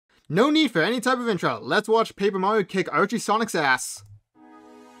No need for any type of intro. Let's watch Paper Mario kick Archie Sonic's ass.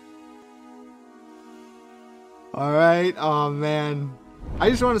 Alright, oh man. I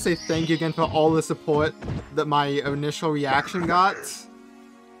just want to say thank you again for all the support that my initial reaction got.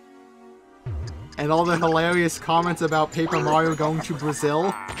 And all the hilarious comments about Paper Mario going to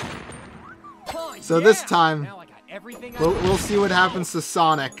Brazil. So this time, we'll see what happens to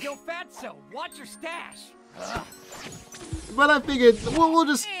Sonic. But I figured we'll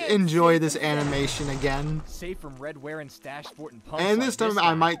just enjoy this animation again. And this time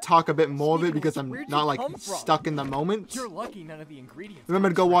I might talk a bit more of it because I'm not like stuck in the moment. Remember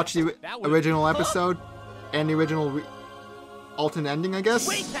to go watch the original episode and the original alternate ending, I guess.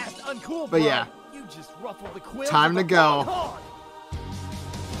 But yeah, time to go.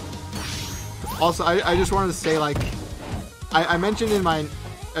 Also, I just wanted to say, like, I mentioned in my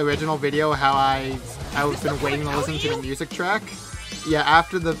original video how I've been waiting to listen to the music track. Yeah,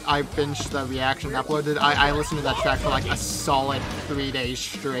 after I finished the reaction and uploaded, I listened to that track for like a solid 3 days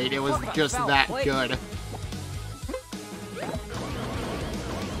straight. It was just that good.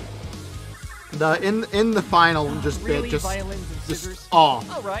 In the final bit, just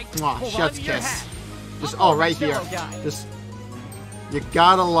chef's kiss. Just right here. Just, you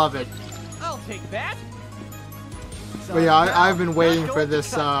gotta love it. I'll take that. But yeah, I've been waiting for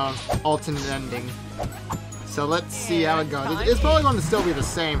this alternate ending. So let's see how it goes. It's probably going to still be the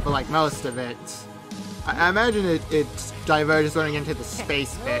same for like most of it. I imagine it diverges going into the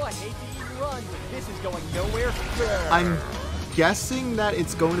space bit. I'm guessing that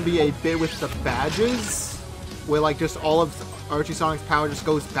it's going to be a bit with the badges, where like just all of Archie Sonic's power just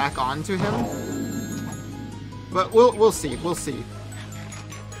goes back onto him. But we'll see. We'll see.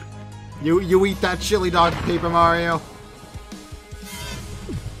 You eat that chili dog, Paper Mario.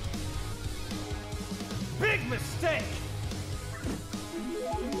 Big mistake.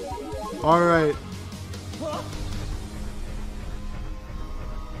 All right.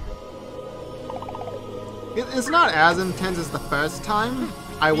 It's not as intense as the first time,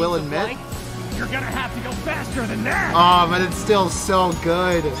 I will admit. You're gonna have to go faster than that. Oh, but it's still so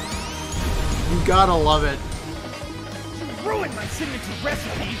good. You gotta love it. Ruined my signature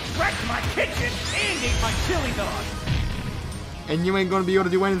recipe, wrecked my kitchen, and ate my chili dog. And you ain't gonna be able to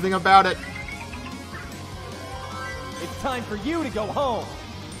do anything about it. It's time for you to go home.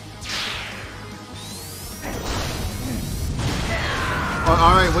 Oh,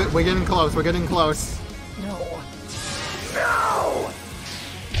 alright, we're getting close, we're getting close. No. No!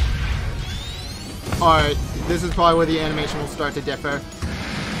 Alright, this is probably where the animation will start to differ.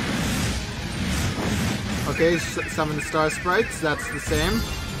 Okay, summon the star sprites, that's the same.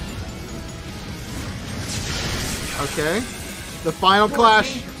 Okay. The final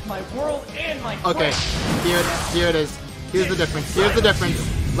clash. My world and my okay, here it is. Here's the difference. Here's the difference.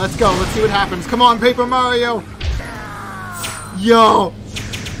 Let's go. Let's see what happens. Come on, Paper Mario. Yo.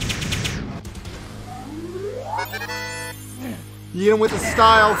 You hit him with the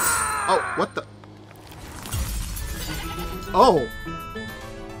style. Oh, what the? Oh.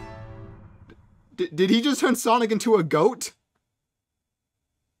 Did he just turn Sonic into a goat?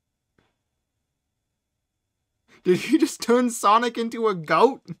 Did he just turn Sonic into a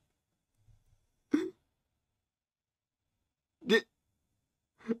goat?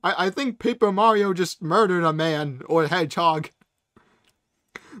 I think Paper Mario just murdered a man or a hedgehog.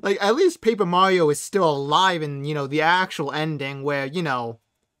 Like, at least Paper Mario is still alive in, you know, the actual ending where, you know,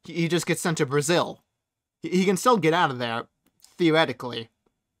 he just gets sent to Brazil. He can still get out of there, theoretically.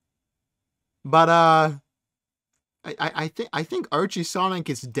 But, I think Archie Sonic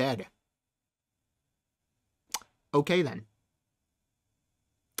is dead. Okay, then.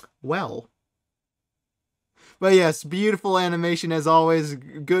 Well. But yes, beautiful animation as always.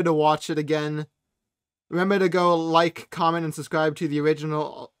 Good to watch it again. Remember to go like, comment, and subscribe to the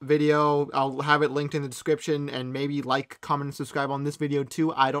original video. I'll have it linked in the description. And maybe like, comment, and subscribe on this video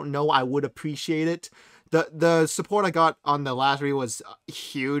too. I don't know. I would appreciate it. The support I got on the last video was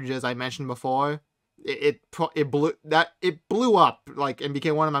huge, as I mentioned before. It blew up, like, and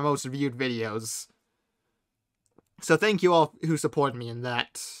became one of my most viewed videos. So thank you all who supported me in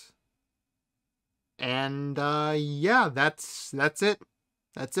that. And yeah, that's it.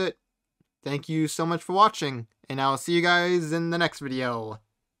 That's it. Thank you so much for watching, and I'll see you guys in the next video.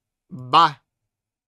 Bye.